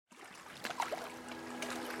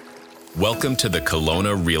Welcome to the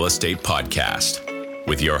Kelowna Real Estate Podcast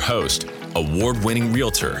with your host, award-winning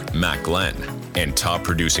realtor Matt Glenn, and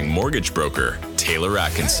top-producing mortgage broker Taylor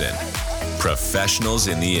Atkinson. Professionals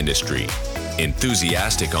in the industry,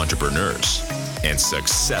 enthusiastic entrepreneurs, and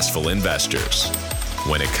successful investors.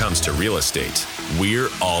 When it comes to real estate, we're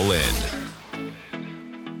all in.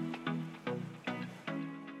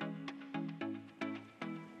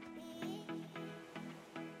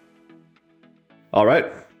 All right.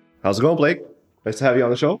 How's it going, Blake? Nice to have you on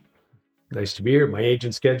the show. Nice to be here. My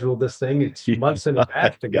agent scheduled this thing. It's months in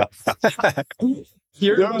advance to go.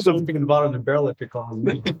 You're jumping in the bottom of the barrel if you're calling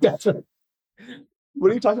me. What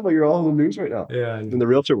are you talking about? You're all in the news right now. Yeah. In the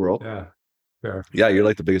realtor world. Yeah. Fair. Yeah, you're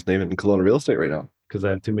like the biggest name in Kelowna real estate right now. Because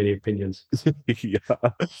I have too many opinions. Yeah.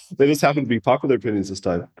 They just happen to be popular opinions this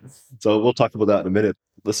time. So we'll talk about that in a minute.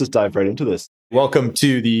 Let's just dive right into this. Welcome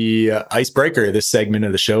to the Icebreaker. This segment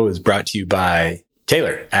of the show is brought to you by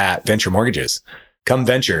Taylor at Venture Mortgages. Come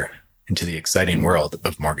venture into the exciting world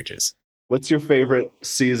of mortgages. What's your favorite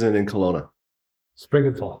season in Kelowna? Spring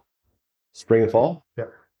and fall. Spring and fall? Yeah.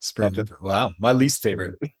 Spring. Wow. My least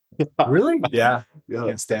favorite. Really? Yeah. Yeah.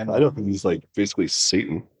 Can't stand I it. don't think he's like basically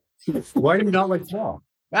Satan. Why do you not like fall?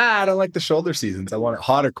 I don't like the shoulder seasons. I want it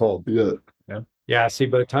hot or cold. Yeah. Yeah, see,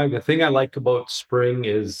 by the time, the thing I like about spring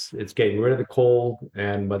is it's getting rid of the cold,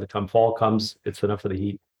 and by the time fall comes, it's enough of the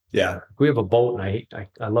heat. Yeah. We have a boat, and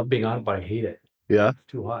I love being on it, but I hate it. Yeah.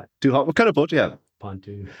 Too hot. Too hot. What kind of boat do you have?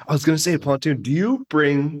 Pontoon. I was going to say a pontoon. Do you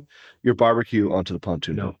bring your barbecue onto the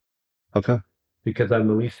pontoon? No, Okay. because I'm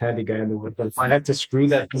the least handy guy in the world. But if I had to screw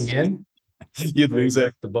that thing in, You'd lose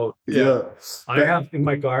it. the boat. Yeah. I have in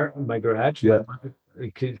my garage. Yeah.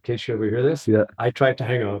 In case you ever hear this, Yeah. I tried to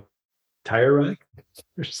hang a tire rack.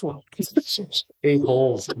 There's like 8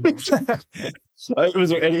 holes. Was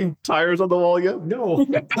there any tires on the wall yet? No,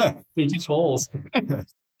 they're just holes.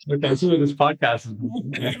 Okay, so this podcast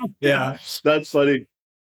is. Yeah. That's funny.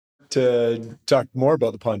 To talk more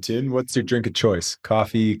about the pontoon, what's your drink of choice?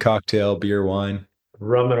 Coffee, cocktail, beer, wine?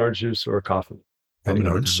 Rum and orange juice or coffee. Rum and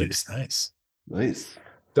orange juice. Nice. Nice.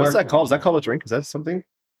 Dark, What's that called? Is that called a drink? Is that something?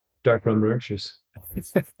 dark rum and orange juice.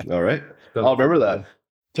 All right. I'll remember that.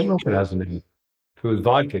 Don't know if it has a name. If it was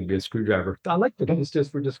vodka, it'd be a screwdriver. I like the it's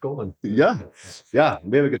just we're just going. Yeah. Yeah.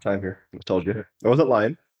 We have a good time here. I told you. I wasn't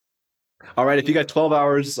lying. All right. If you got 12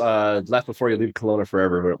 hours left before you leave Kelowna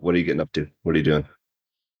forever, what are you getting up to? What are you doing?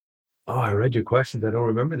 Oh, I read your questions. I don't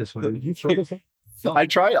remember this one. Did you throw this in? I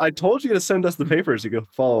told you to send us the papers. You can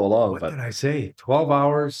follow along. What But did I say? 12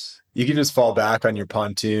 hours. You can just fall back on your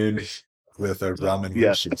pontoon with a rum and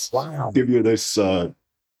Yeah. juice. Wow. give you a nice I'm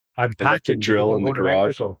electric packing. drill in the Going to garage.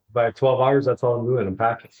 Mexico. By 12 hours, that's all I'm doing. I'm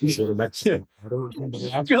packing. Go to Mexico. I don't remember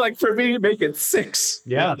that. You're like, for me, make it 6.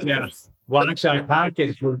 Yeah. Well, actually, I'm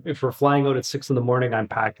packing. If we're flying out at 6 a.m, I'm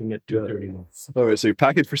packing at 2:30. All right. So you're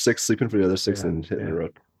packing for 6, sleeping for the other 6, Yeah, and hitting the yeah.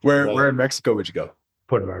 road. Where in Mexico would you go?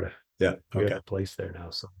 Puerto Vallarta. Yeah. We Okay. have a place there now.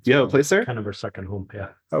 So Do you have a place there? kind of our second home. Yeah.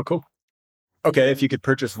 Oh, cool. Okay. If you could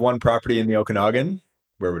purchase one property in the Okanagan,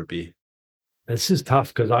 where would it be? This is tough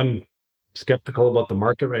because I'm skeptical about the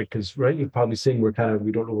market, right? Because, right, you're probably saying we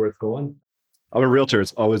don't know where it's going. I'm a realtor.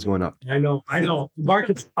 It's always going up. I know. The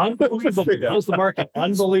market's unbelievable. How's the market?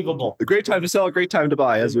 Unbelievable. A great time to sell, a great time to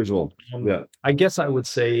buy, as usual. Yeah. I guess I would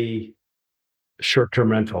say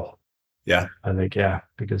short-term rental. Yeah. I think,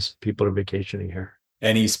 because people are vacationing here.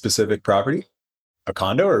 Any specific property? A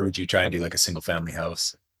condo, or would you try and do like a single family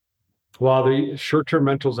house? Well, the short-term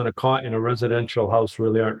rentals in a residential house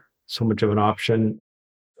really aren't so much of an option.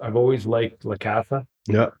 I've always liked La Casa.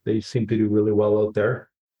 Yeah. They seem to do really well out there.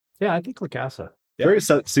 Yeah, I think La Casa. Yeah. Very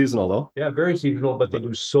seasonal, though. Yeah, very seasonal, but they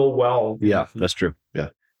do so well. Yeah, that's true. Yeah.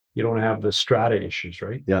 You don't have the strata issues,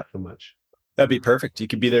 right? Yeah. So much. That'd be perfect. You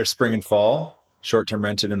could be there spring and fall, short-term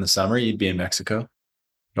rented in the summer. You'd be in Mexico.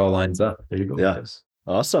 It all lines up. There you go. Yeah. Yes.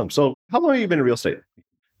 Awesome. So how long have you been in real estate?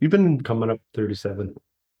 You've been, Coming up 37.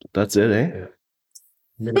 that's it, eh? Yeah.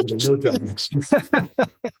 Maybe the real job next.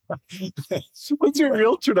 What's your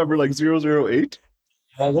realtor number, like 008?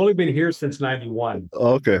 I've only been here since 91.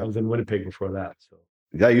 Oh, okay. I was in Winnipeg before that. So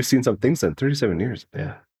Yeah, you've seen some things then. 37 years.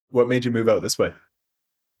 yeah, What made you move out this way?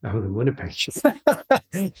 I was in Winnipeg.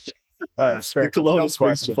 Kelowna,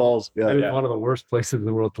 Springs and Falls. It Yeah. was one of the worst places in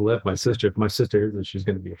the world to live. If my sister hears it, she's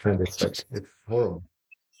going to be offended. It's horrible.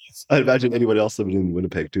 I imagine anyone else living in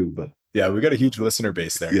Winnipeg too, but Yeah, we got a huge listener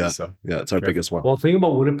base there. Yeah. So yeah, it's our Sure. biggest one. Well, the thing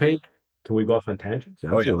about Winnipeg, can we go off on tangents? Oh,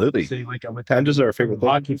 yeah. Absolutely. See, like I'm a Tangents are our favorite thing.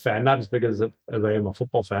 hockey fan, not as big as I am a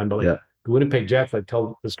football fan, but like Yeah. the Winnipeg Jets, I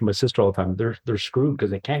tell this to my sister all the time, they're screwed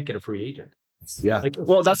because they can't get a free agent. Yeah. Like,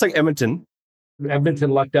 Well, that's like Edmonton. Edmonton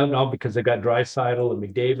lucked out now because they got Draisaitl and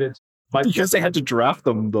McDavid. Because they had to draft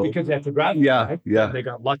them, though. Because they had to draft them. Yeah, right? yeah. They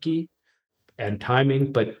got lucky and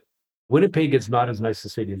timing, but Winnipeg is not as nice a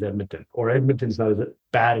city as Edmonton, or Edmonton's not as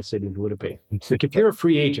bad a city as Winnipeg. Like if you're a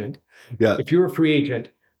free agent,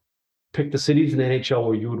 pick the cities in the NHL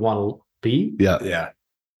where you would want to be. Yeah.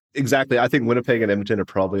 Exactly. I think Winnipeg and Edmonton are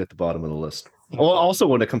probably at the bottom of the list. Well, also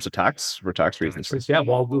when it comes to tax, for tax reasons. Yeah,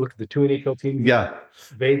 well, we look at the two NHL teams. Yeah.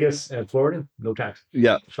 Vegas and Florida, no tax.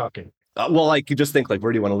 Yeah. Shocking. Well, like you just think like,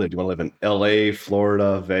 where do you want to live? Do you want to live in LA,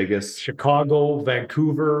 Florida, Vegas? Chicago,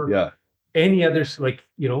 Vancouver. Yeah. Any others, like,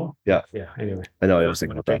 Yeah. Yeah, anyway. I know, I was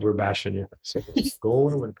thinking about that. We're bashing you. So go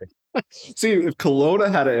to Winnipeg. See, if Kelowna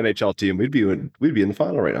had an NHL team, we'd be in the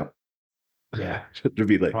final right now. Yeah. There'd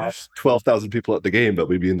be like 12,000 people at the game, but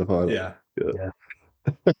we'd be in the final. Yeah.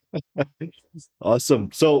 Awesome.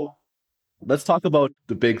 So let's talk about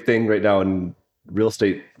the big thing right now in real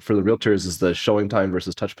estate for the realtors is the showing time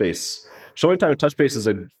versus touch base. Showing time and touch base is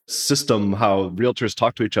a system how realtors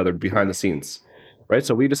talk to each other behind the scenes, right?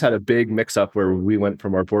 So we just had a big mix up where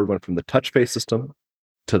our board went from the touch base system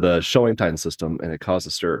to the showing time system, and it caused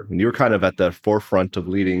a stir. And you were kind of at the forefront of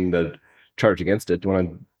leading the charge against it. Do you want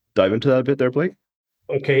to dive into that a bit there, Blake?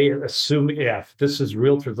 Okay, assuming, if this is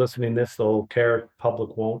realtors listening to this, they'll care,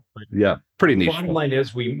 public won't. But yeah, pretty niche. Bottom line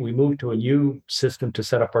is we moved to a new system to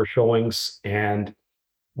set up our showings, and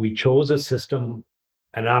we chose a system,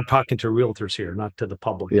 and I'm talking to realtors here, not to the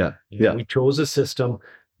public. Yeah. We chose a system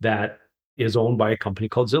that is owned by a company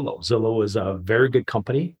called Zillow. Zillow is a very good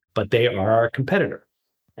company, but they are our competitor,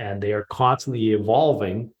 and they are constantly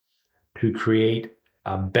evolving to create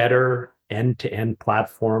a better end-to-end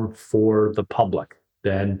platform for the public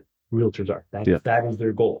than realtors are. That is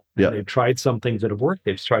their goal. Yeah. They've tried some things that have worked.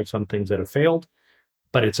 They've tried some things that have failed,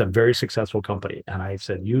 but it's a very successful company. And I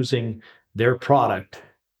said, using their product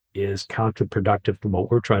is counterproductive to what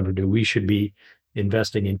we're trying to do. We should be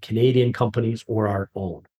investing in Canadian companies or our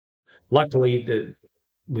own. Luckily,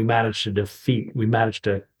 we managed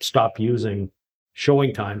to stop using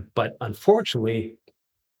showing time. But unfortunately,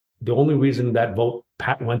 the only reason that vote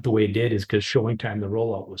went the way it did is because showing time, the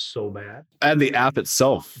rollout was so bad. And the app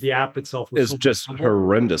itself was is so just bad.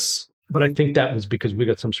 horrendous. But I think that was because we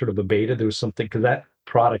got some sort of a beta. There was something, because that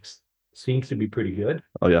product seems to be pretty good.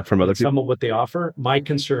 Oh yeah, from other people. Some of what they offer. My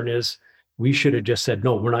concern is we should have just said,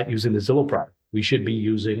 no, we're not using the Zillow product. We should be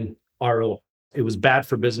using our own. It was bad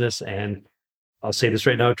for business. And I'll say this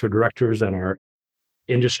right now to our directors and our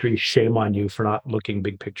industry, shame on you for not looking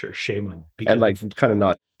big picture. Shame on you. And like kind of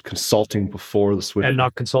not consulting before the switch. And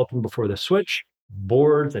not consulting before the switch.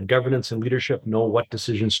 Boards and governance and leadership know what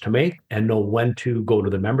decisions to make and know when to go to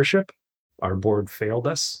the membership. Our board failed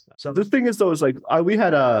us. So the thing is, though, is like we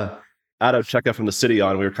had Adam Cheka from the city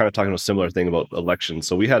on. We were kind of talking about a similar thing about elections.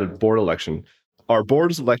 So we had a board election. Our board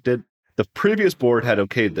is elected. The previous board had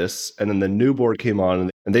okayed this, and then the new board came on,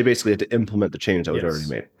 and they basically had to implement the change that was already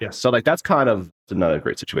made. Yes. So like that's kind of not a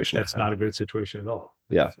great situation. That's not a great situation at all.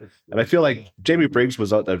 Yeah. And I feel like Jamie Briggs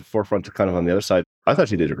was at the forefront, kind of on the other side. I thought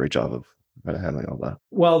she did a great job of kind of handling all that.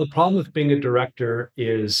 Well, the problem with being a director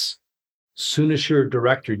is soon as you're a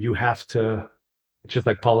director, you have to, it's just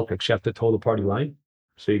like politics, you have to toe the party line.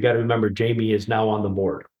 So you got to remember, Jamie is now on the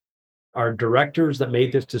board. Our directors that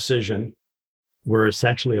made this decision were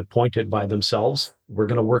essentially appointed by themselves. We're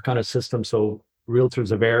going to work on a system. So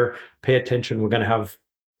realtors of air, pay attention. We're going to have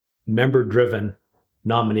member-driven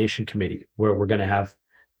nomination committee where we're going to have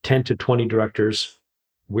 10 to 20 directors.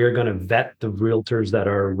 We're going to vet the realtors that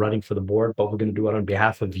are running for the board, but we're going to do it on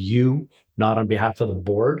behalf of you, not on behalf of the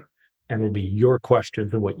board. And it'll be your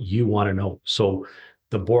questions and what you want to know. So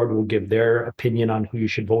the board will give their opinion on who you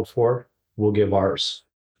should vote for. We'll give ours,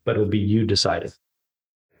 but it'll be you deciding.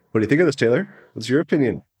 What do you think of this, Taylor? What's your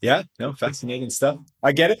opinion? Yeah, no, fascinating stuff.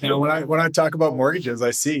 I get it. When I talk about mortgages,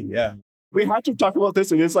 I see. Yeah. We have to talk about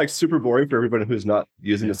this. It is like super boring for everybody who's not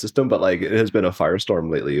using the system, but like it has been a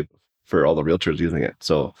firestorm lately for all the realtors using it.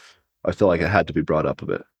 So I feel like it had to be brought up a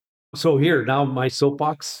bit. So here, now my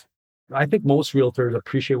soapbox. I think most realtors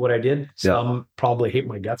appreciate what I did. Some probably hate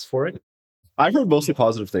my guts for it. I've heard mostly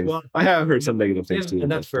positive things. Well, I have heard some negative things too.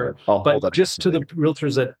 And that's fair. But just to the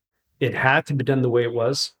realtors that it had to be done the way it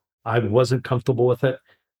was, I wasn't comfortable with it.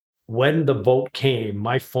 When the vote came,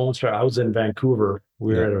 my phone started. I was in Vancouver.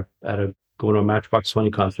 We were going to a Matchbox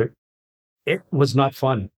 20 concert. It was not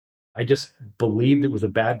fun. I just believed it was a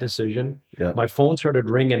bad decision. Yeah. My phone started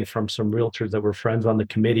ringing from some realtors that were friends on the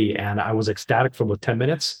committee, and I was ecstatic for about 10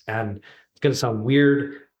 minutes. And it's going to sound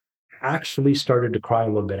weird. Actually started to cry a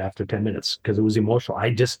little bit after 10 minutes because it was emotional. I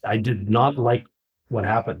did not like what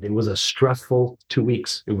happened. It was a stressful 2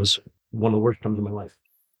 weeks. It was one of the worst times of my life.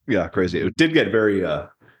 Yeah, crazy. It did get very,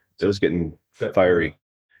 it was getting fiery.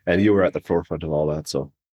 And you were at the forefront of all that.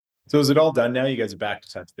 So is it all done now? You guys are back to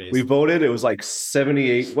touch base. we voted. It was like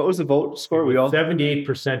 78. What was the vote score? We all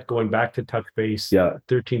 78% going back to touch base. Yeah.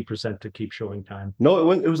 13% to keep showing time.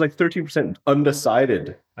 No, it was like 13%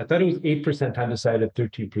 undecided. I thought it was 8% undecided,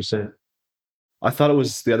 13%. I thought it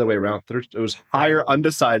was the other way around. It was higher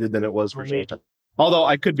undecided than it was for showing time. Although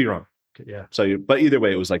I could be wrong. Yeah. So, but either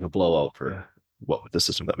way, it was like a blowout for the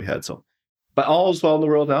system that we had. So, but all is well in the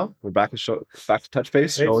world now. We're back to touch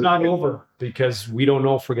base. It's not over because we don't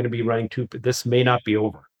know if we're going to be running two. This may not be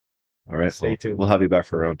over. All right. Stay tuned. We'll have you back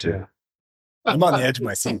for round 2. Yeah. I'm on the edge of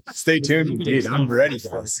my seat. Stay tuned, indeed. I'm ready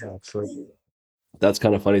for this. That's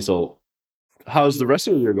kind of funny. So, how's the rest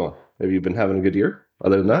of the year going? Have you been having a good year?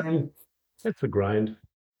 Other than that, it's a grind.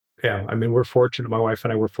 Yeah, I mean, we're fortunate. My wife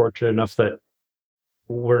and I were fortunate enough that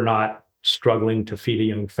we're not struggling to feed a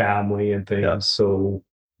young family and things. Yeah. So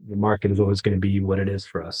the market is always going to be what it is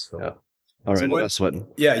for us. So. Yeah. All right. That's sweating.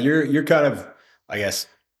 Yeah, you're kind of, I guess,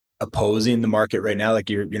 opposing the market right now. Like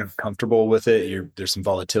you're not comfortable with it. There's some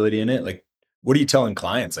volatility in it. Like, what are you telling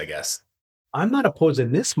clients? I guess I'm not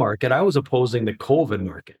opposing this market. I was opposing the COVID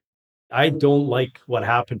market. I don't like what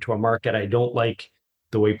happened to our market. I don't like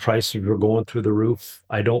the way prices were going through the roof.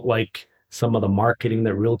 I don't like some of the marketing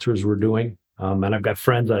that realtors were doing. And I've got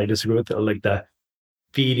friends that I disagree with, like the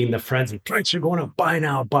feeding the friends and prices are going up, buy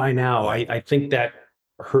now, buy now. I think that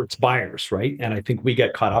hurts buyers, right? And I think we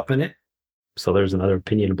get caught up in it. So there's another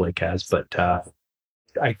opinion Blake has, but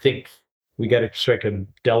I think we got to strike a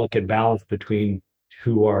delicate balance between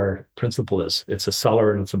who our principal is. It's a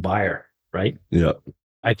seller and it's a buyer, right? Yeah.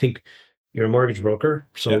 I think you're a mortgage broker.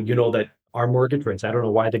 So you know that our mortgage rates, I don't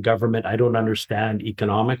know why the government, I don't understand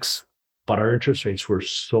economics, but our interest rates were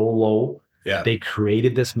so low. Yeah. They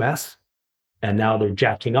created this mess. And now they're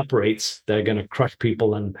jacking up rates. They're going to crush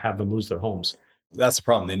people and have them lose their homes. That's the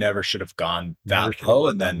problem. They never should have gone that low,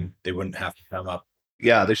 and then they wouldn't have to come up.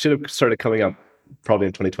 Yeah, they should have started coming up probably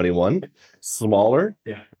in 2021, smaller.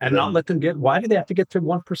 Yeah. And not let them why do they have to get to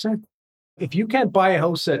 1%? If you can't buy a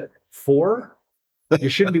house at 4, you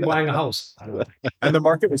shouldn't be buying a house. And the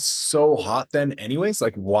market was so hot then anyways.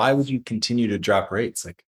 Like, why would you continue to drop rates?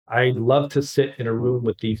 Like, I'd love to sit in a room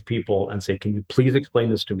with these people and say, can you please explain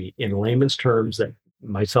this to me in layman's terms that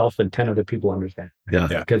myself and 10 other people understand? Yeah.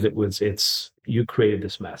 Because you created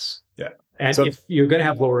this mess. Yeah. And if you're going to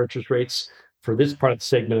have lower interest rates for this part of the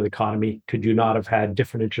segment of the economy, could you not have had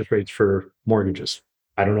different interest rates for mortgages?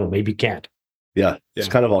 I don't know. Maybe you can't. Yeah. It's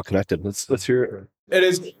kind of all connected. Let's hear it. It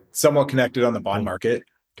is somewhat connected on the bond market,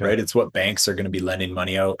 right? It's what banks are going to be lending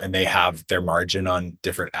money out, and they have their margin on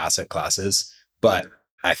different asset classes. But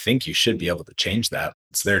I think you should be able to change that.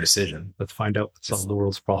 It's their decision. Let's find out what's solve the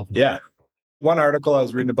world's problem. Yeah. One article I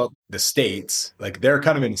was reading about the States, like they're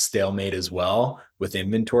kind of in stalemate as well with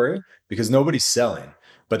inventory because nobody's selling,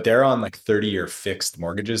 but they're on like 30-year fixed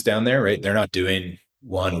mortgages down there, right? They're not doing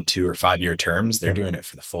 1, 2, or 5-year terms. They're doing it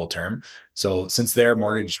for the full term. So since their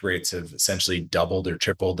mortgage rates have essentially doubled or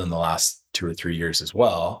tripled in the last 2 or 3 years as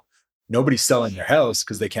well, nobody's selling their house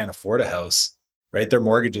because they can't afford a house, right? Their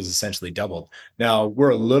mortgage is essentially doubled. Now we're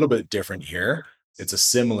a little bit different here. It's a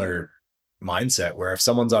similar mindset where if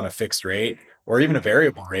someone's on a fixed rate or even a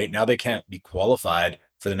variable rate, now they can't be qualified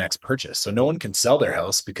for the next purchase. So no one can sell their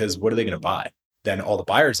house because what are they going to buy? Then all the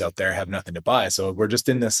buyers out there have nothing to buy. So we're just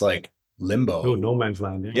in this like limbo. Oh, no man's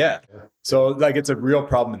land. Yeah. So like it's a real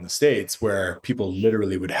problem in the States where people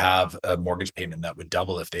literally would have a mortgage payment that would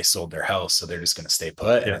double if they sold their house. So they're just going to stay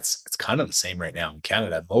put. And it's kind of the same right now in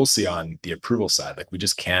Canada, mostly on the approval side. Like we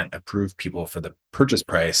just can't approve people for the purchase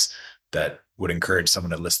price that would encourage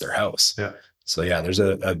someone to list their house. Yeah. So yeah, there's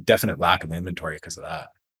a definite lack of inventory because of that.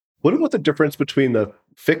 What about the difference between the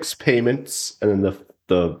fixed payments and then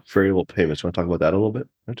the variable payments? You want to talk about that a little bit?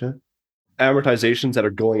 Okay. Amortizations that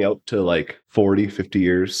are going out to like 40, 50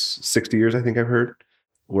 years, 60 years, I think I've heard.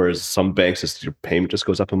 Whereas some banks, your payment just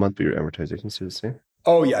goes up a month, but your amortization stays the same.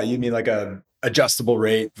 Oh yeah. You mean like a adjustable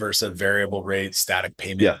rate versus a variable rate static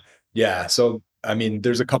payment? Yeah. Yeah. So, I mean,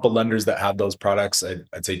 there's a couple lenders that have those products.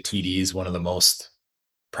 I'd say TD is one of the most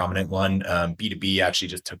prominent one. B2B actually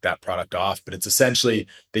just took that product off, but it's essentially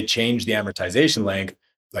they change the amortization length,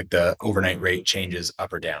 like the overnight rate changes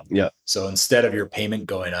up or down. Yeah. So instead of your payment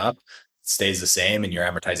going up, it stays the same and your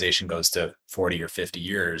amortization goes to 40 or 50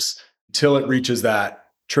 years until it reaches that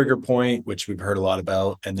trigger point, which we've heard a lot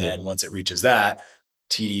about. And then once it reaches that,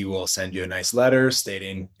 TD will send you a nice letter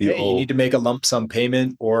stating, hey, you need to make a lump sum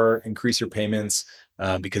payment or increase your payments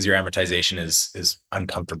because your amortization is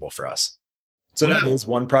uncomfortable for us. So that is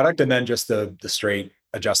one product. And then just the straight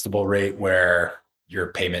adjustable rate where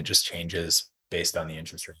your payment just changes based on the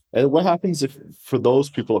interest rate. And what happens if for those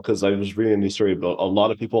people, because I was reading a new story about a lot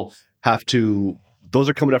of people those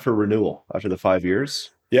are coming up for renewal after the 5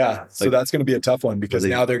 years. Yeah. So Like, that's going to be a tough one because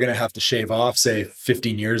Really? now they're going to have to shave off, say,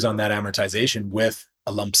 15 years on that amortization with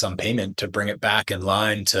a lump sum payment to bring it back in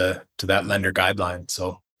line to that lender guideline.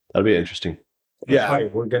 So That'll be interesting. yeah,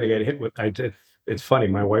 Right, we're going to get hit with. It's funny.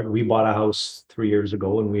 My wife, we bought a house 3 years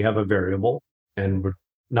ago, and we have a variable, and we're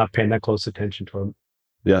not paying that close attention to our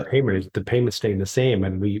Yeah. payment. The payment's staying the same,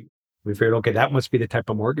 and we figured, okay, that must be the type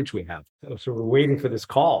of mortgage we have. So we're waiting for this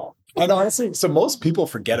call. and honestly, so most people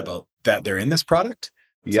forget about that they're in this product.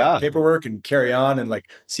 Yeah. Paperwork and carry on, and like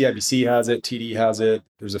CIBC has it, TD has it.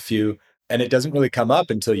 There's a few, and it doesn't really come up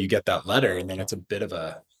until you get that letter, and then it's a bit of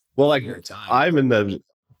a Well, like weird time. I'm in the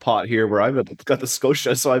pot here where I've got the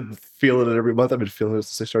Scotia, so I'm feeling it every month. I've been feeling it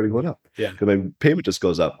since I started going up. Yeah. Because my payment just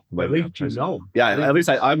goes up. My At least you know. Yeah, at least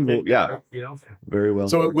I'm You know. very well.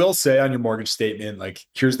 So it will say on your mortgage statement, like,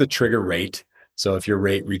 here's the trigger rate. So if your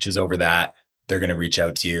rate reaches over that, they're going to reach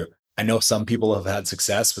out to you. I know some people have had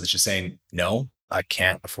success with just saying, no, I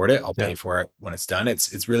can't afford it. I'll pay for it when it's done.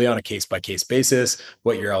 It's really on a case by case basis,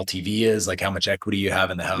 what your LTV is, like how much equity you have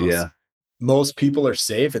in the house. Yeah. Most people are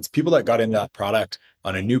safe. It's people that got into that product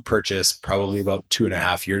on a new purchase, probably about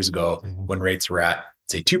 2.5 years ago, when rates were at,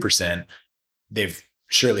 say, 2%. They've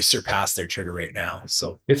surely surpassed their trigger rate now.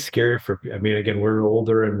 So It's scary for. I mean, again, we're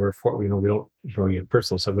older, and we don't throwing it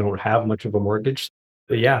personal, so we don't have much of a mortgage.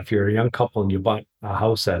 But yeah, if you're a young couple and you bought a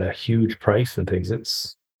house at a huge price and things,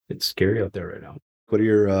 it's scary out there right now. What are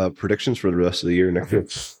your predictions for the rest of the year next year?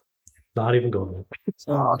 Not even going.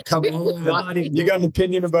 oh, come on. You got an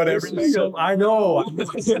opinion about everything? I know.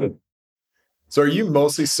 So are you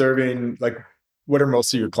mostly serving, like, what are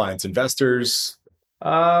most of your clients? Investors?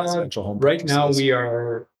 Residential home Right now purchases? we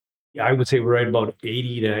are, I would say we're right about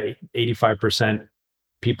 80 to 85%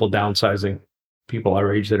 people downsizing, people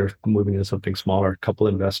our age that are moving into something smaller, a couple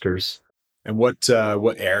investors. And what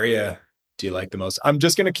area do you like the most? I'm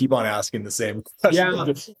just going to keep on asking the same question.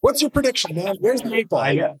 Yeah. What's your prediction, man? Where's the 8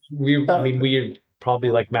 ball? We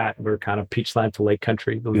probably like Matt, we're kind of Peachland to Lake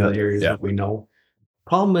Country, those are the areas Yeah. that we know.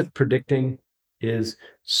 Problem with predicting is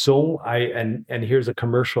and here's a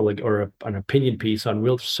commercial or an opinion piece on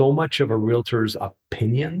real. So much of a realtor's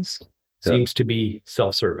opinions seems to be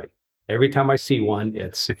self-serving. Every time I see one,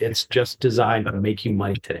 it's just designed to make you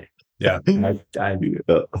money today. Yeah.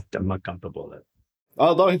 I'm not comfortable with it.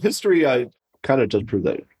 Although in history, I kind of just proved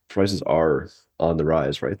that prices are on the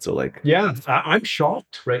rise, right? So like, Yeah, I'm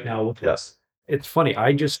shocked right now with this. It's funny.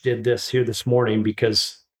 I just did this here this morning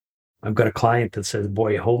because I've got a client that says,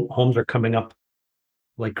 boy, homes are coming up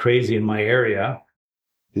like crazy in my area.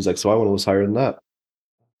 he's like, so I want to list higher than that.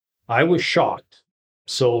 I was shocked.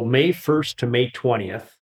 So May 1st to May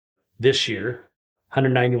 20th this year,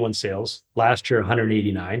 191 sales. Last year,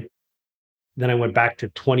 189. Then I went back to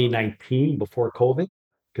 2019 before COVID,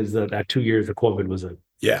 because that 2 years of COVID was a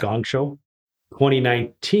gong show.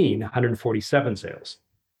 2019, 147 sales.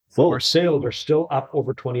 Whoa. Our sales are still up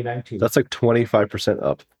over 2019. That's like 25%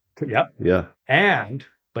 up. Yep. Yeah.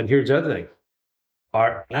 But here's the other thing.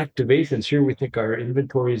 Our activations here, we think our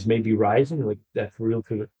inventories may be rising. Like that's real.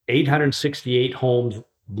 868 homes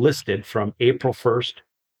listed from April 1st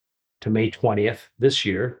to May 20th this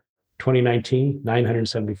year. 2019,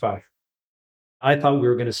 975. I thought we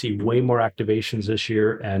were going to see way more activations this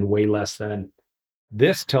year and way less than.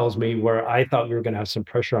 This tells me where I thought we were going to have some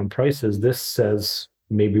pressure on prices. This says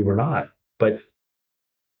maybe we're not, but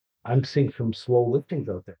I'm seeing some slow listings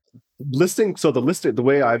out there. The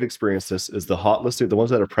way I've experienced this is the hot listing, the ones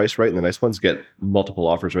that are priced right and the nice ones get multiple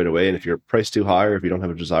offers right away. And if you're priced too high or if you don't have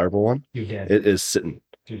a desirable one, You did. it is sitting.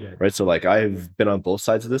 You did. Right. So like I've been on both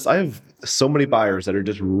sides of this. I have so many buyers that are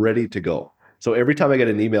just ready to go. So every time I get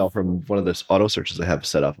an email from one of those auto searches I have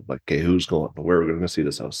set up, I'm like, okay, who's going? Where are we going to see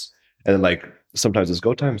this house? And then like sometimes it's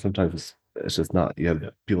go time, sometimes it's just not. You have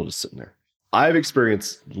people just sitting there. I've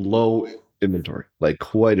experienced low inventory, like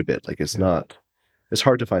quite a bit. Like it's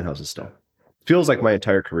hard to find houses still. Feels like my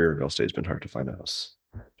entire career in real estate has been hard to find a house.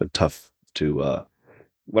 But tough to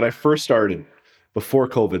when I first started before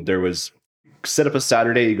COVID, there was set up a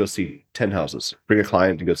Saturday, you go see 10 houses. Bring a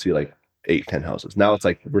client, you go see like 8-10 houses. Now it's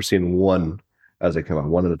like we're seeing one as they come on,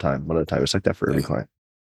 one at a time. It's like that for every client.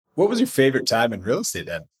 What was your favorite time in real estate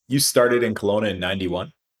then? You started in Kelowna in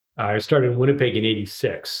 91? I started in Winnipeg in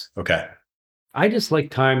 86. Okay. I just like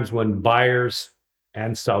times when buyers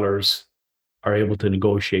and sellers are able to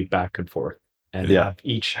negotiate back and forth and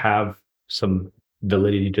each have some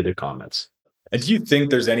validity to their comments. And do you think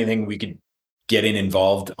there's anything we could getting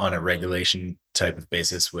involved on a regulation type of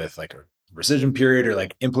basis with like rescission period or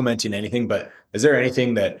like implementing anything, but is there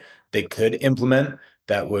anything that they could implement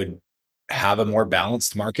that would have a more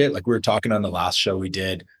balanced market? Like we were talking on the last show we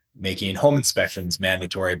did, making home inspections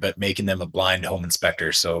mandatory, but making them a blind home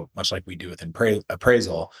inspector. So much like we do with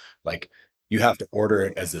appraisal, like you have to order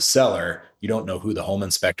it as the seller. You don't know who the home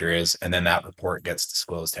inspector is. And then that report gets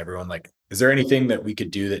disclosed to everyone. Like, is there anything that we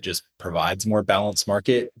could do that just provides more balanced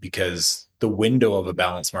market? Because the window of a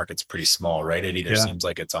balanced market's pretty small, right? It either seems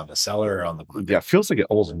like it's on the seller or on the buyer. Yeah, it feels like it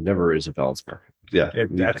almost never is a balanced market. Yeah.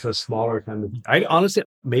 That's a smaller kind of, I honestly,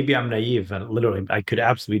 maybe I'm naive and literally I could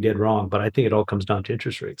absolutely be dead wrong, but I think it all comes down to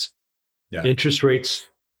interest rates. Yeah. Interest rates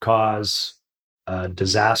cause a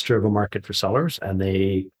disaster of a market for sellers, and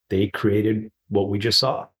they created what we just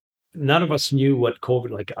saw. None of us knew what COVID,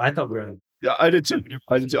 like I thought we were. Yeah, I did too.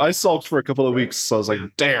 I sulked for a couple of weeks. So I was like,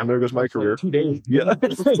 damn, there goes my career. 2 days. Yeah.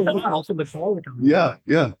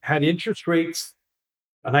 Yeah. Had interest rates,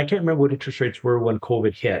 and I can't remember what interest rates were when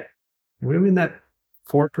COVID hit. We were in that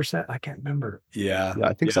 4%. I can't remember. Yeah.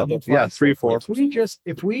 I think so. Yeah, 3, 4.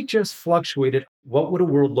 If we just fluctuated, what would a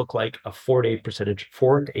world look like? A 4 to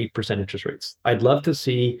 8% interest rates. I'd love to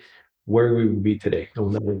see where we would be today.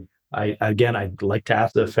 I'd like to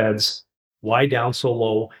ask the feds, why down so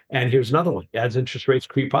low? And here's another one. As interest rates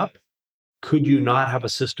creep up, could you not have a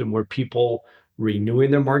system where people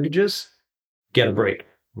renewing their mortgages get a break,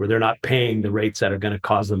 where they're not paying the rates that are going to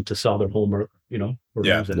cause them to sell their home or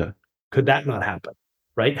lose it? Yeah. Could that not happen?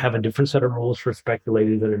 Right? Have a different set of rules for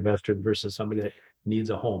speculators and investors versus somebody that needs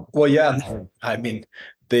a home. Well, yeah. I mean,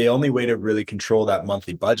 the only way to really control that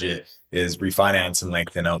monthly budget is refinance and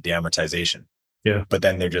lengthen out the amortization. Yeah. But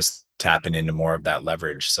then they're just tapping into more of that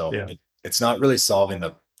leverage. So it's not really solving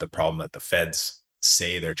the problem that the feds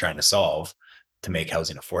say they're trying to solve to make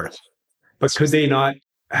housing affordable. But could they not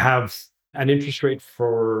have an interest rate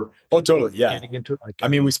for? Oh, totally. Yeah. Getting into it? I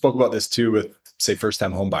mean, we spoke about this too with, say,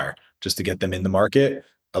 first-time home buyer, just to get them in the market,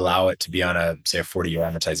 allow it to be on a 40-year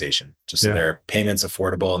amortization, just so their payments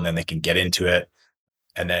affordable, and then they can get into it.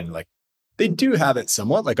 And then like they do have it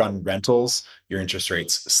somewhat like on rentals, your interest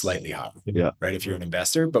rate's slightly higher, right? If you're an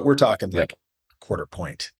investor, but we're talking like a quarter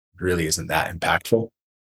point. It really isn't that impactful.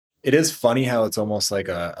 It is funny how it's almost like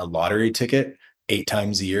a lottery ticket 8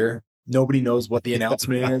 times a year. Nobody knows what the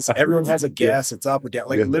announcement is. Everyone has a guess. It's up or down.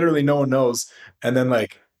 Like literally no one knows. And then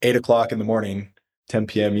like 8 o'clock in the morning, 10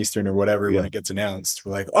 p.m. Eastern or whatever, when it gets announced,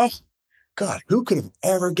 we're like, oh God, who could have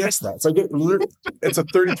ever guessed that? It's like, it's a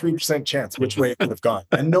 33% chance which way it could have gone.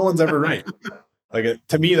 And no one's ever right. Like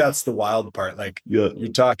to me, that's the wild part. Like you're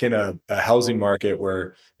talking a housing market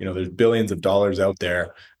where, there's billions of dollars out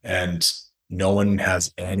there and no one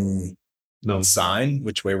has any sign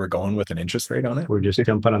which way we're going with an interest rate on it. We're just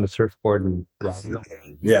jumping on the surfboard and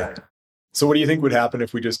yeah. So what do you think would happen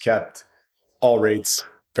if we just kept all rates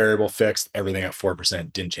variable, fixed, everything at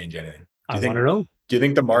 4%, didn't change anything? I want to know. Do you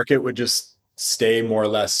think the market would just stay more or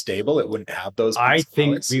less stable? It wouldn't have those. I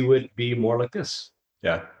think we would be more like this.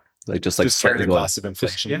 Yeah. Like just carry the cost of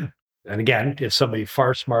inflation. Yeah. And again, if somebody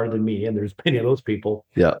far smarter than me, and there's many of those people,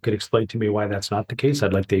 could explain to me why that's not the case,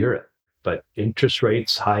 I'd like to hear it. But interest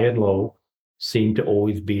rates, high and low, seem to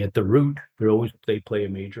always be at the root. They play a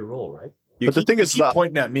major role, right? But the thing is, not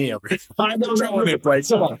pointing at me over here. I know.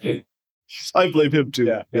 I blame him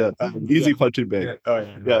tome Yeah. Easy punching bag. Yeah. Oh,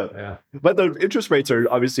 yeah. But the interest rates are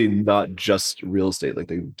obviously not just real estate. Like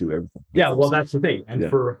they do everything. Yeah. Well, that's the thing. And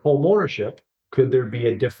for home ownership, could there be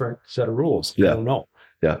a different set of rules? I don't know.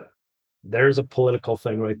 Yeah. There's a political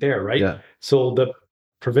thing right there, right? Yeah. So the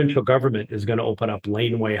provincial government is going to open up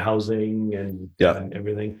laneway housing and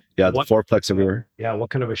everything. Yeah. The fourplex everywhere. Yeah.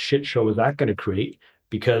 What kind of a shit show is that going to create?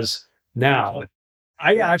 Because now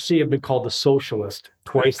I actually have been called a socialist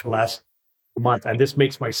twice the last month, and this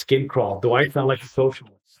makes my skin crawl. Do I sound like a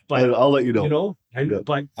socialist? But I'll let you know.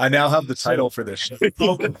 But I now have the title for this show.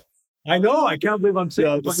 I know. I can't believe I'm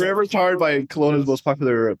saying the Forever Tired by Kelowna's most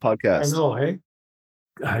popular podcast. I know, hey?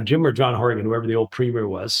 Jim or John Horgan, whoever the old premier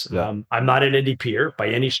was. I'm not an NDPer by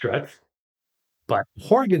any stretch, but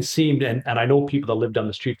Horgan seemed, and I know people that live down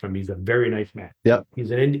the street from him, he's a very nice man. Yeah. He's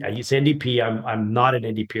NDP. I'm not an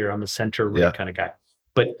NDPer. I'm a center right kind of guy.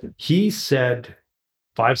 But he said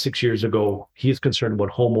 5-6 years ago, he's concerned about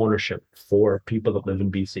home ownership for people that live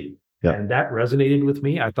in BC. Yeah. And that resonated with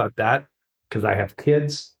me. I thought that, because I have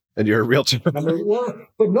kids. And you're a realtor. But you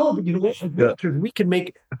know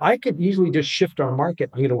what? I could easily just shift our market.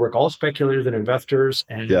 I'm going to work all speculators and investors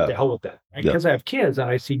and to hell with that. Because I have kids and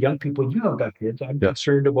I see young people, you have got kids. I'm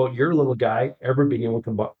concerned about your little guy ever being able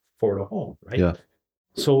to afford a home, right? Yeah.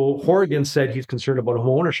 So Horgan said he's concerned about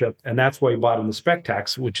home ownership, and that's why he bought him the spec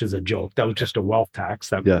tax, which is a joke. That was just a wealth tax.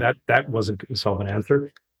 That wasn't solve an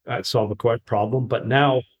answer. solve a quick problem. But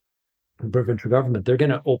now, the provincial government, they're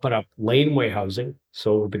going to open up laneway housing.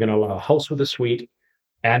 So they're going to allow a house with a suite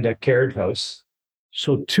and a carriage house.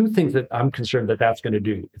 So two things that I'm concerned that that's going to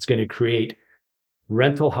do. It's going to create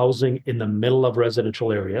rental housing in the middle of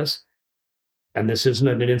residential areas. And this isn't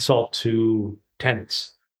an insult to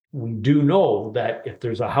tenants. We do know that if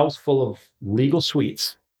there's a house full of legal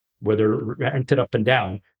suites where they're rented up and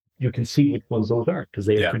down, you can see which ones those are because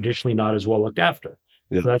they are traditionally not as well looked after.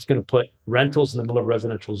 So that's going to put rentals in the middle of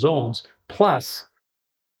residential zones. Plus,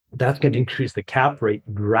 that's going to increase the cap rate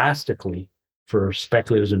drastically for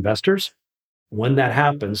speculators, investors. When that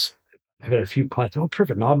happens, I've had a few clients, oh,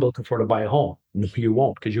 perfect. Now I'll be able to afford to buy a home. No, you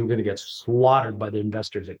won't, because you're going to get slaughtered by the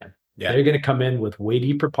investors again. Yeah. They're going to come in with way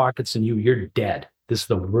deeper pockets than you. You're dead. This is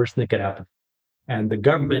the worst thing that could happen. And the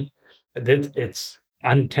government, it's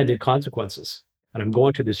unintended consequences. And I'm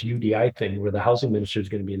going to this UDI thing where the housing minister is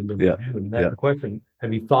going to be in the middle of it. And that's the question.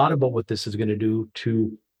 Have you thought about what this is going to do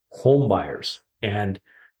to home buyers? And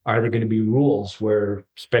are there going to be rules where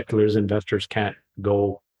speculators, investors can't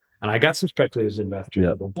go? And I got some speculators, investors.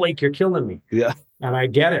 Yeah. Go, Blake, you're killing me. Yeah. And I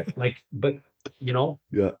get it. But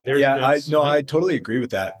I totally agree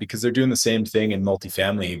with that because they're doing the same thing in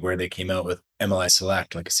multifamily where they came out with MLI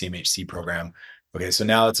Select, like a CMHC program. Okay, so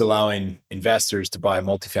now it's allowing investors to buy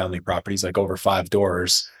multifamily properties like over 5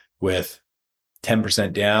 doors with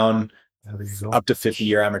 10% down, up to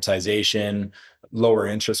 50-year amortization, lower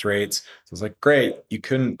interest rates. So it's like, great, you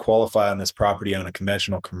couldn't qualify on this property on a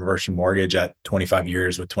conventional conversion mortgage at 25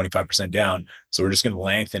 years with 25% down. So we're just going to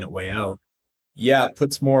lengthen it way out. Yeah, it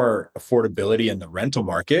puts more affordability in the rental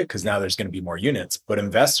market because now there's going to be more units, but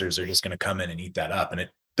investors are just going to come in and eat that up. And it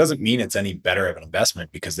doesn't mean it's any better of an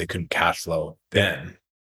investment because they couldn't cash flow then.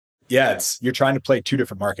 Yeah, you're trying to play two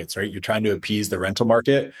different markets, right? You're trying to appease the rental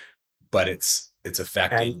market, but it's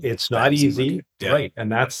affecting. And it's not easy, right? And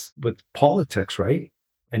that's with politics, right?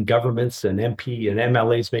 And governments and MP and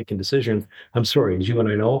MLAs making decisions. I'm sorry, as you and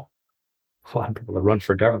I know, a lot of people that run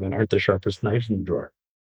for government aren't the sharpest knives in the drawer.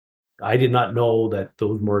 I did not know that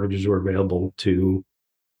those mortgages were available to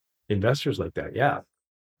investors like that. Yeah.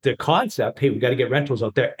 The concept, hey, we got to get rentals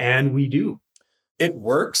out there, and we do. It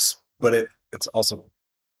works, but it's also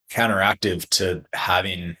counteractive to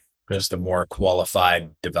having just a more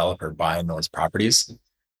qualified developer buying those properties.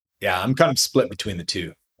 Yeah, I'm kind of split between the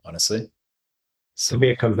two, honestly. So, to me,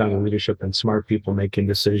 it comes down to leadership and smart people making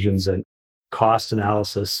decisions and cost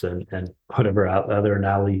analysis and whatever other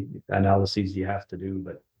analyses you have to do.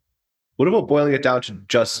 But what about boiling it down to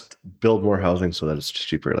just build more housing so that it's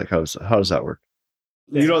cheaper? Like, how does that work?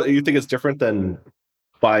 You think it's different than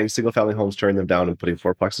buying single family homes, tearing them down and putting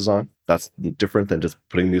fourplexes on? That's different than just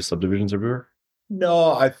putting new subdivisions everywhere?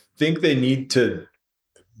 No, I think they need to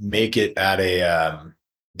make it at a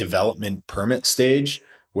development permit stage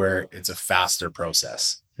where it's a faster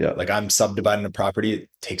process. Yeah. Like I'm subdividing a property, it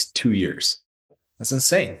takes 2 years. That's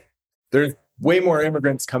insane. There's way more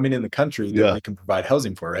immigrants coming in the country than they can provide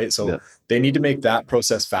housing for, right? So they need to make that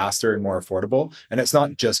process faster and more affordable. And it's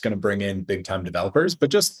not just going to bring in big time developers,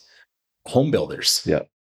 but just home builders. Yeah.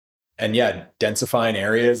 And densifying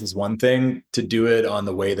areas is one thing. To do it on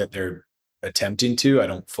the way that they're attempting to, I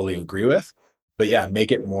don't fully agree with. But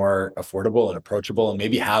make it more affordable and approachable, and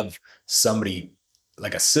maybe have somebody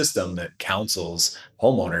like a system that counsels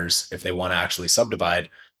homeowners if they want to actually subdivide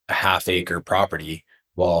a half-acre property.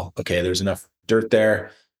 Well, okay, there's enough dirt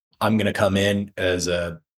there. I'm going to come in as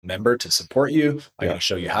a member to support you. I'm going to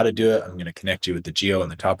show you how to do it. I'm going to connect you with the geo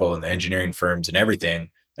and the topo and the engineering firms and everything,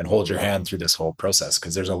 and hold your hand through this whole process.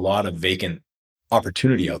 Because there's a lot of vacant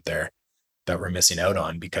opportunity out there that we're missing out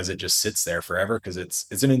on because it just sits there forever because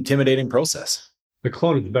it's an intimidating process. The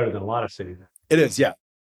Kelowna is better than a lot of cities. It is, yeah.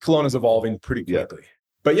 Kelowna is evolving pretty quickly.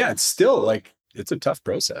 But it's still it's a tough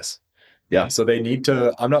process. Yeah. So they need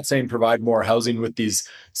to, I'm not saying provide more housing with these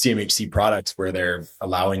CMHC products where they're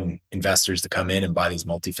allowing investors to come in and buy these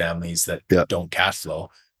multifamilies that don't cash flow,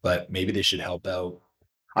 but maybe they should help out.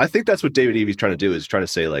 I think that's what David Evy's trying to do, is trying to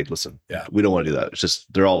say listen, we don't want to do that. It's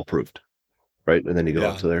just, they're all approved. Right. And then you go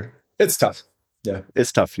up to there. It's tough. Yeah.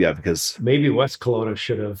 It's tough. Yeah. Because maybe West Kelowna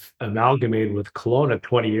should have amalgamated with Kelowna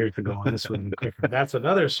 20 years ago. And this would that's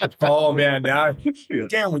another. Oh man. Now,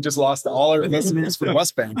 damn, we just lost all our listeners from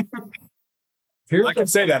West Bank. I can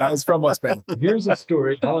say that I was from West Bank. Here's a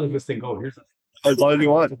story. How long does this thing go? As long as you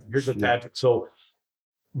want. Here's a tangent. So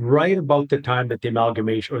right about the time that the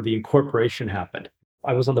amalgamation or the incorporation happened,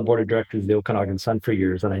 I was on the board of directors of the Okanagan Sun for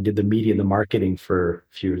years, and I did the media and the marketing for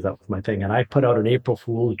a few years. That was my thing. And I put out an April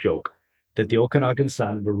Fool's joke that the Okanagan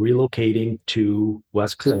Sun were relocating to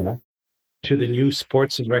West Kelowna to the new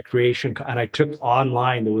sports and recreation. And I took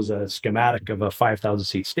online, there was a schematic of a 5,000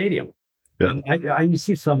 seat stadium. Yeah. And I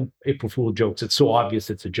see some April Fool jokes. It's so obvious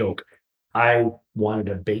it's a joke. I wanted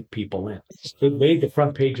to bait people in. It made the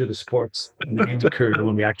front page of the sports and the News Courier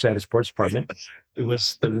when we actually had a sports department. It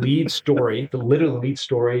was the lead story, the literal lead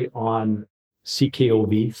story on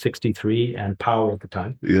CKOV 63 and Power at the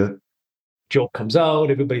time. Yeah. Joke comes out,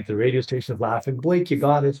 everybody at the radio station is laughing. Blake, you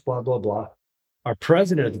got us, blah, blah, blah. Our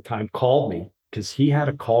president at the time called me because he had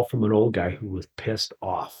a call from an old guy who was pissed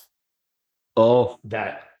off Oh,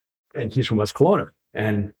 and he's from West Kelowna.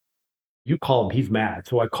 And you call him, he's mad.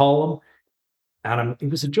 So I call him, and it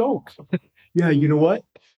was a joke. Yeah, you know what?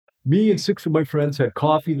 Me and 6 of my friends had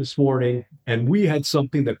coffee this morning, and we had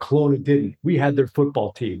something that Kelowna didn't. We had their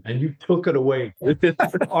football team, and you took it away.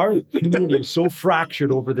 Our community is so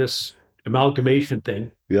fractured over this amalgamation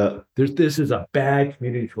thing. yeah. This is a bad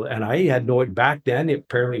community. And I had no, back then,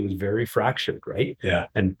 apparently it was very fractured, right? Yeah.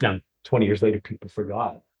 And now 20 years later, people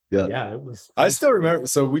forgot. Yeah. Yeah, it was. I still remember.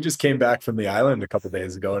 So we just came back from the island a couple of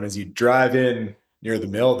days ago, and as you drive in near the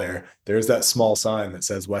mill there's that small sign that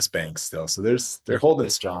says West Bank still. So they're holding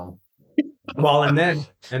strong. Well, and then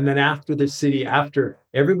after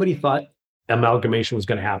everybody thought amalgamation was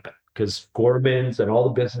going to happen because Corbin's and all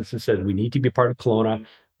the businesses said we need to be part of Kelowna.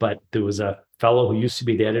 But there was a fellow who used to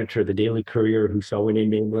be the editor of the Daily Courier who shall remain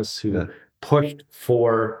nameless, who pushed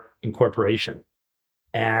for incorporation.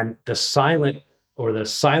 And the silent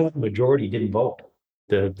majority didn't vote.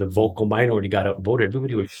 The vocal minority got outvoted.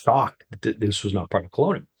 Everybody was shocked that this was not part of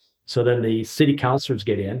Kelowna. So then the city councilors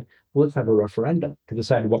get in. Well, let's have a referendum to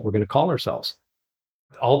decide what we're going to call ourselves.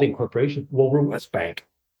 All the incorporation. Well, we're West Bank.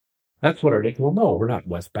 That's what well, no, we're not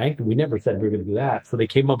West Bank. We never said we were going to do that. So they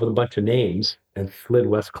came up with a bunch of names and slid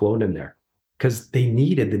West Kelowna in there because they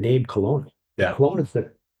needed the name Kelowna. Yeah. Kelowna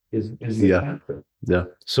is Yeah. Yeah.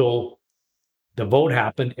 So the vote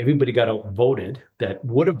happened. Everybody got outvoted that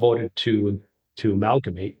would have voted to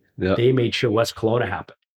amalgamate. Yeah. They made sure West Kelowna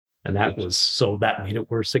happened. And that made it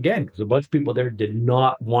worse again because a bunch of people there did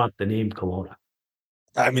not want the name Kelowna.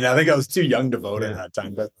 I mean, I think I was too young to vote at that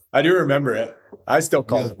time, but I do remember it. I still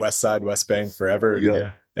call it West Side, West Bank forever.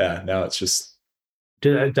 Yeah. Yeah. Now it's just.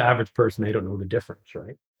 To the average person, they don't know the difference,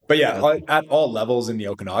 right? But yeah, at all levels in the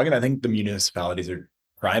Okanagan, I think the municipalities are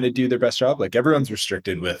trying to do their best job. Like everyone's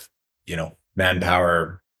restricted with,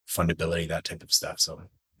 manpower, fundability, that type of stuff. So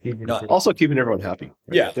Also keeping everyone happy.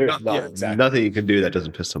 Right? Yeah, There's exactly. nothing you can do that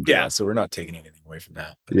doesn't piss somebody Yeah, off. so we're not taking anything away from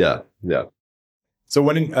that. Yeah. Yeah. So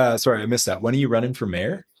sorry, I missed that. When are you running for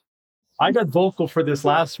mayor? I got vocal for this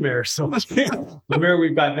last mayor. So the mayor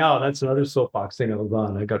we've got now, that's another soapbox thing I was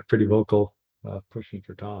on. I got pretty vocal pushing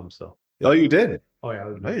for Tom. So. Oh, you did? Oh,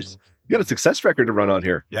 yeah. Nice. You got a success record to run on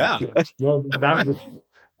here. Yeah. Well, that was,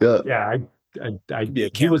 Yeah.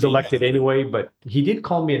 he was elected anyway, but he did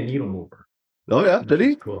call me a needle mover. Oh, yeah. Did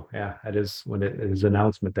he? Cool. Yeah. That is his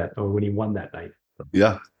announcement when he won that night.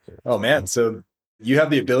 Yeah. Oh, man. So you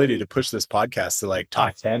have the ability to push this podcast to like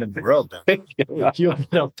top 10 in the world. You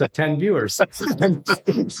went up to 10 viewers.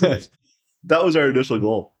 That was our initial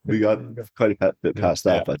goal. We got quite a bit past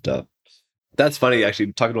that, but that's funny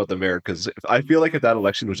actually talking about the mayor because I feel like if that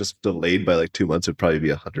election was just delayed by like 2 months, it'd probably be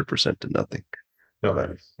 100% to nothing.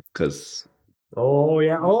 Because Oh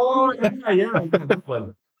yeah. That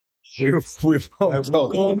one. We've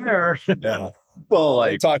Oh, mayor. yeah. well,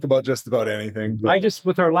 I like talk about just about anything.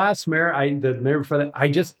 With our last mayor, the mayor before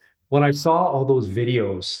that, when I saw all those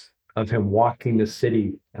videos of him walking the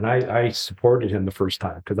city, and I supported him the first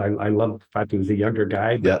time because I love the fact he was a younger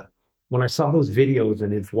guy. But yeah, when I saw those videos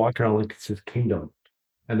and he's walking around like it's his kingdom,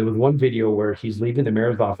 and there was one video where he's leaving the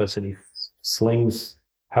mayor's office and he slings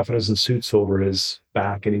half a dozen suits over his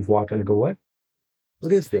back and he's walking and I go, what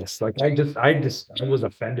is this? Like, I was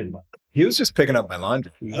offended by it. He was just picking up my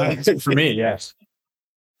laundry. For me, Yes.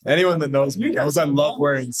 anyone that knows me knows I love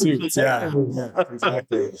wearing suits. Yeah,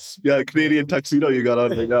 exactly. yeah, Canadian tuxedo you got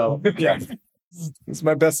on right now. Yeah, it's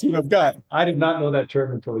my best suit I've got. I did not know that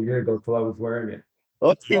term until a year ago, until I was wearing it.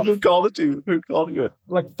 Oh, who called it to you? Who called you?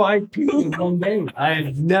 Like 5 people in one day. I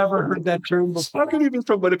had never heard that term before. How can you be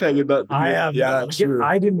from Winnipeg and not? I have. Yeah, true.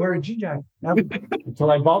 I didn't wear a jean jacket until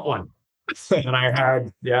I bought one. And I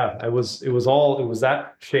had, it was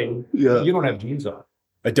that shame. Yeah. You don't have jeans on.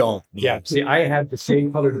 I don't. Yeah. See, I had the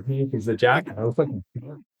same colored jeans as the jacket. I was like,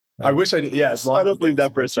 I wish I did. Yeah, as long I don't believe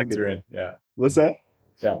that for a as second. they're in. Yeah, What's that?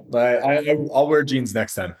 yeah. I'll wear jeans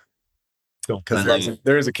next time because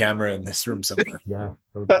there is a camera in this room somewhere. yeah.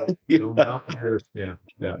 Yeah.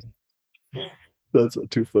 Yeah. That's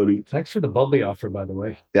too funny. Thanks for the bubbly offer, by the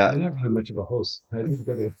way. Yeah. I'm not really much of a host. I didn't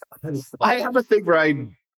get it. I have a thing where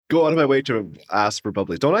go out of my way to ask for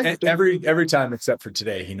bubblies, don't I? Every time except for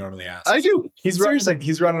today, he normally asks. I do. He's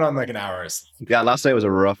running on like an hour. Yeah, last night was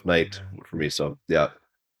a rough night for me. So yeah,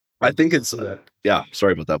 I think it's yeah.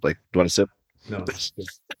 Sorry about that, Blake. Do you want to sip? No.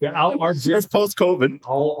 Yeah, our beer, It's post COVID.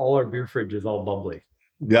 all our beer fridge is all bubbly.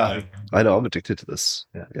 Yeah, I know. I'm addicted to this.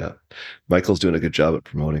 Yeah. Michael's doing a good job at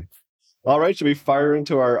promoting. All right, should we fire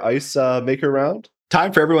into our ice maker round?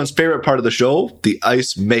 Time for everyone's favorite part of the show, the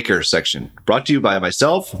ice maker section. Brought to you by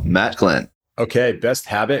myself, Matt Glenn. Okay, best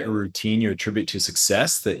habit or routine you attribute to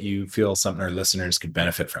success that you feel something our listeners could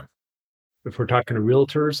benefit from. If we're talking to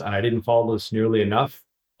realtors, and I didn't follow this nearly enough,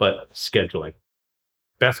 but scheduling.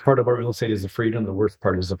 Best part about real estate is the freedom. The worst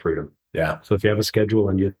part is the freedom. Yeah. So if you have a schedule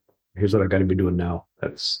and here's what I got to be doing now.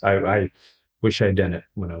 I wish I'd done it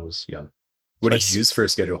when I was young. What do you use for a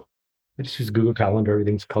schedule? I just use Google Calendar.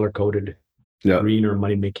 Everything's color coded. Yeah. Green or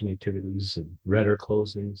money making activities, and red or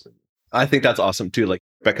closings. I think that's awesome too. Like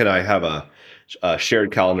Becca and I have a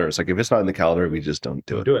shared calendar. It's like if it's not in the calendar, we just don't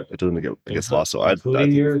do it. It doesn't get it gets lost. So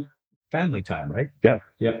including your family time, right? Yeah.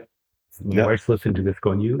 Yeah. My wife's listening to this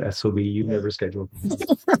going, you SOB, you never scheduled.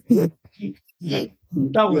 That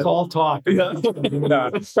was all talk. Yeah.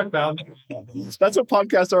 That's what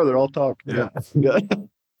podcasts are. They're all talk. Yeah.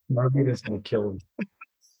 Margarita's going to kill him.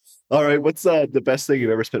 All right. What's the best thing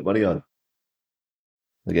you've ever spent money on?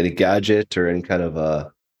 Like any gadget or any kind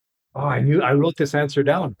of I wrote this answer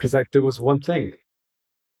down because there was one thing.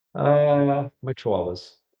 My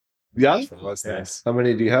chihuahuas. Yeah. That's nice. How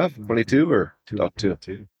many do you have? 22 or two?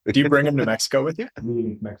 Do you bring them to Mexico with you?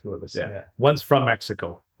 Mexico with us. Yeah. One's from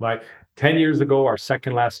Mexico. Like 10 years ago, our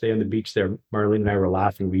second last day on the beach there, Marlene and I were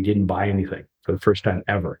laughing. We didn't buy anything for the first time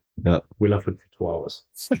ever. Yeah. We left with chihuahuas.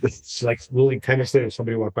 It's like literally 10 years later,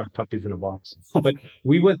 somebody walked back puppies in a box. But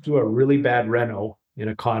we went through a really bad reno in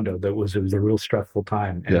a condo it was a real stressful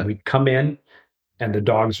time. And we'd come in and the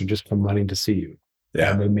dogs would just come running to see you.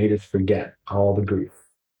 Yeah. And they made us forget all the grief,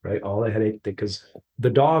 right? All the headache, because the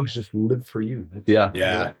dogs just live for you.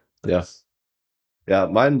 Yeah.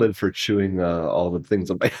 Mine lived for chewing all the things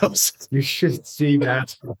on my house. You should see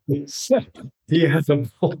that. He has a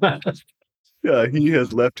full mask. Yeah, he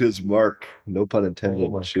has left his mark. No pun intended.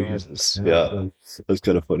 Oh my Jesus. God. Yeah. That's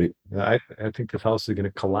kind of funny. I think this house is going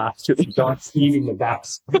to collapse. Dogs eating the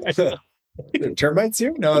bats. Termites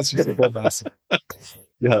here? No, it's just a bull mastiff.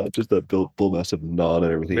 Yeah, just that bull mastiff nod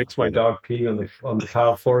and everything. Makes my dog pee on the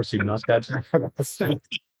tile floor, so you not that.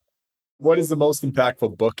 What is the most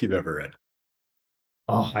impactful book you've ever read?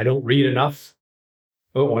 Oh, I don't read enough.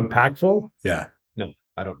 Oh, impactful? Yeah. No,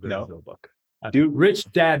 I don't read no book.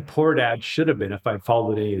 Rich Dad, Poor Dad should have been if I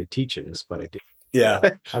followed any of the teachings, but I didn't.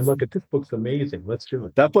 Yeah. I'm looking, this book's amazing. Let's do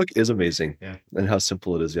it. That book is amazing. Yeah. And how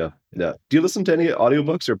simple it is. Yeah. Yeah. Do you listen to any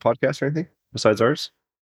audiobooks or podcasts or anything besides ours?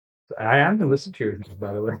 I haven't listened to yours,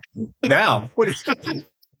 by the way. Now, what is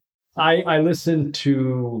I listen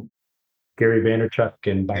to Gary Vaynerchuk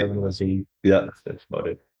and Byron Lazzie. Yeah. That's about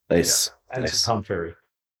it. Nice. Yeah. And Tom Ferry.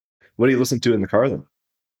 What do you listen to in the car then?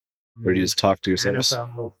 Or do you just talk to yourselves?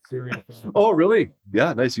 NFL, Oh, really?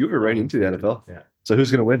 Yeah, nice. You were right into the NFL. Yeah. So who's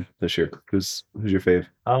going to win this year? Who's your fave?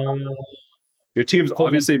 Your team's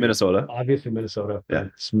obviously Minnesota. Obviously Minnesota. Yeah.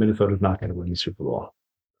 Minnesota's not going to win the Super Bowl.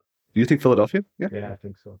 Do you think Philadelphia? Yeah, I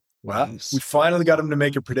think so. Wow. We finally got him to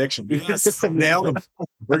make a prediction. Yes. Nailed him.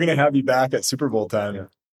 We're going to have you back at Super Bowl time. Yeah.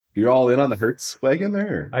 You're all in on the Hurts wagon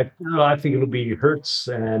there? I think it'll be Hurts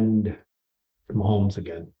and Mahomes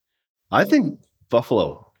again. I think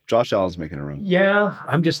Buffalo. Josh Allen's making a run. Yeah,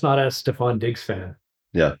 I'm just not a Stephon Diggs fan.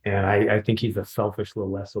 Yeah. And I think he's a selfish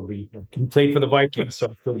little SOB. He played for the Vikings, so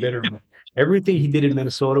I feel bitter. Everything he did in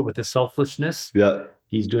Minnesota with his selflessness,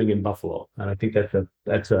 he's doing in Buffalo. And I think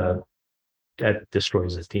that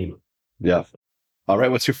destroys his team. Yeah. All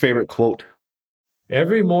right. What's your favorite quote?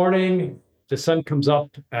 Every morning, the sun comes up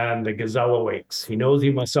and the gazelle awakes. He knows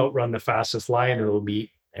he must outrun the fastest lion. It'll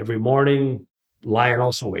be every morning. Lion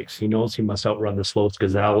also wakes. He knows he must outrun the slowest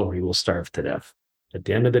gazelle or he will starve to death. At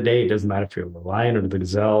the end of the day, it doesn't matter if you're the lion or the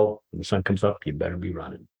gazelle. When the sun comes up, you better be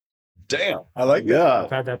running. Damn. I like that. Yeah. I've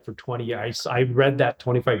had that for 20 years. I read that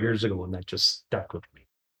 25 years ago and that just stuck with me.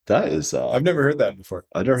 That is... I've never heard that before.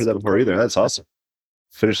 I've never heard that before either. That's awesome.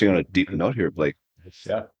 Finishing on a deep note here, Blake.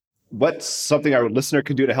 Yeah. What's something our listener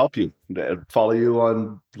can do to help you? Follow you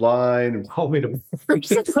online? Call me to...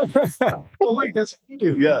 Oh, wait, that's what you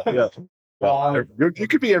do. Yeah. Well, you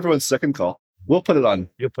could be everyone's second call. We'll put it on.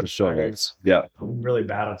 You'll put the show it on. notes. Yeah. I'm really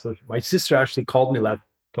bad on social. My sister actually called me a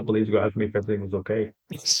couple of days ago, asked me if everything was okay.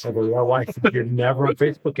 I go, yeah, why? You're never on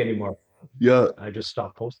Facebook anymore. Yeah. I just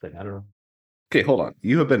stopped posting. I don't know. Okay, hold on.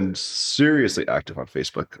 You have been seriously active on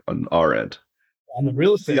Facebook on our end. On the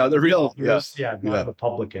real estate. Yeah, the real. Yeah, Yeah. not Yeah. the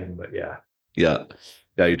public end, but yeah. Yeah.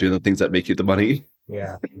 Yeah. You're doing the things that make you the money.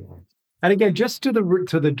 Yeah. And again, just to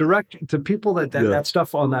the direct to people that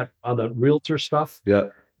stuff on the realtor stuff. Yeah.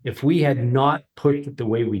 If we had not pushed it the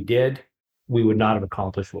way we did, we would not have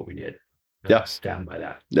accomplished what we did. Yeah. Stand by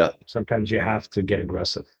that. Yeah. Sometimes you have to get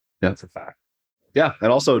aggressive. Yeah. That's a fact. Yeah.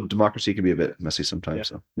 And also democracy can be a bit messy sometimes. Yeah.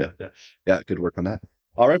 So yeah. Yeah. Yeah. Good work on that.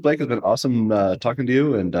 All right, Blake, it's been awesome talking to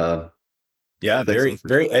you. And Yeah, very,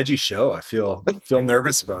 very edgy show. I feel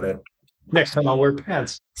nervous about it. Next time I'll wear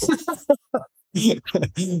pants. Yeah,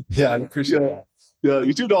 I appreciate that. yeah,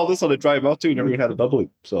 you did all this on a drive out too. Never even had a bubbly.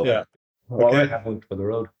 So Yeah. All Okay. right. Have one for the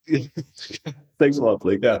road. Thanks a lot,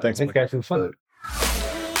 Blake. Yeah, thanks. Thanks, guys. It was fun.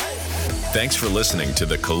 Thanks for listening to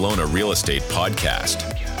the Kelowna Real Estate Podcast.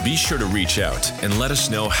 Be sure to reach out and let us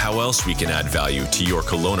know how else we can add value to your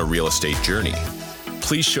Kelowna real estate journey.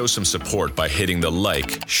 Please show some support by hitting the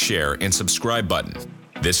like, share, and subscribe button.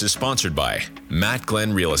 This is sponsored by Matt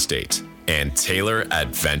Glenn Real Estate and Taylor at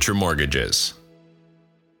Venture Mortgages.